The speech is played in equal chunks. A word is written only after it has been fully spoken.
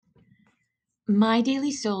My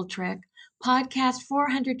Daily Soul Trek, podcast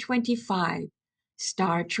 425,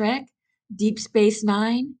 Star Trek, Deep Space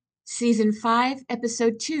Nine, Season 5,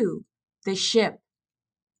 Episode 2, The Ship.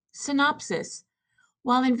 Synopsis.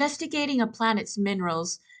 While investigating a planet's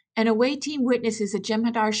minerals, an away team witnesses a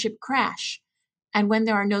Jem'Hadar ship crash, and when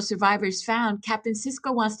there are no survivors found, Captain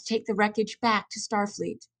Sisko wants to take the wreckage back to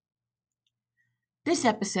Starfleet. This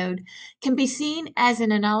episode can be seen as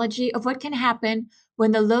an analogy of what can happen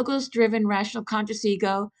when the logos-driven rational conscious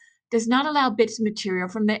ego does not allow bits of material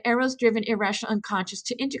from the eros-driven irrational unconscious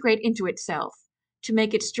to integrate into itself, to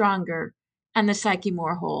make it stronger, and the psyche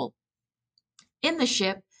more whole. In the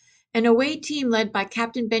ship, an away team led by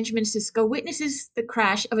Captain Benjamin Sisko witnesses the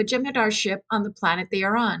crash of a Jem'Hadar ship on the planet they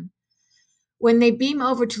are on. When they beam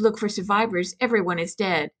over to look for survivors, everyone is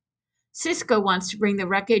dead. Sisko wants to bring the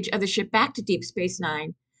wreckage of the ship back to Deep Space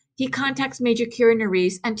Nine. He contacts Major Kira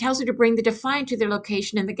Nerys and tells her to bring the Defiant to their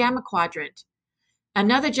location in the Gamma Quadrant.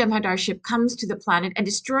 Another Jem'Hadar ship comes to the planet and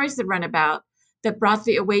destroys the runabout that brought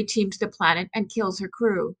the away team to the planet and kills her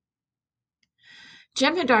crew.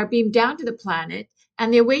 Jem'Hadar beam down to the planet,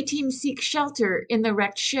 and the away team seek shelter in the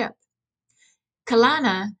wrecked ship.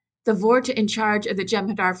 Kalana, the Vorta in charge of the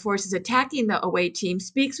Jem'Hadar forces attacking the away team,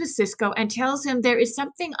 speaks with Sisko and tells him there is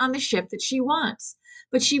something on the ship that she wants,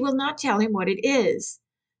 but she will not tell him what it is.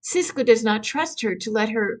 Sisko does not trust her to let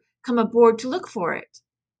her come aboard to look for it.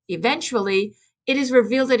 Eventually, it is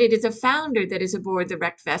revealed that it is a founder that is aboard the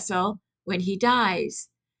wrecked vessel when he dies.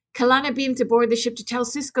 Kalana beams aboard the ship to tell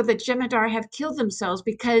Sisko that Jem'Hadar have killed themselves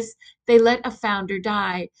because they let a founder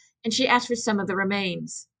die, and she asks for some of the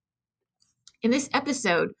remains. In this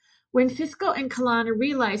episode, when Sisko and Kalana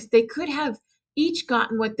realized they could have each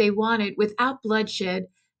gotten what they wanted without bloodshed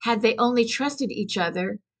had they only trusted each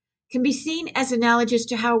other, can be seen as analogous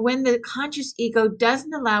to how when the conscious ego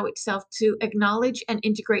doesn't allow itself to acknowledge and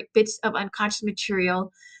integrate bits of unconscious material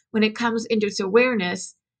when it comes into its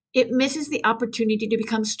awareness, it misses the opportunity to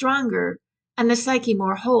become stronger and the psyche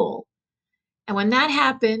more whole. And when that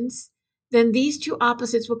happens, then these two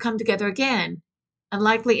opposites will come together again, and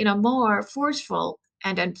likely in a more forceful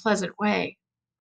and unpleasant way.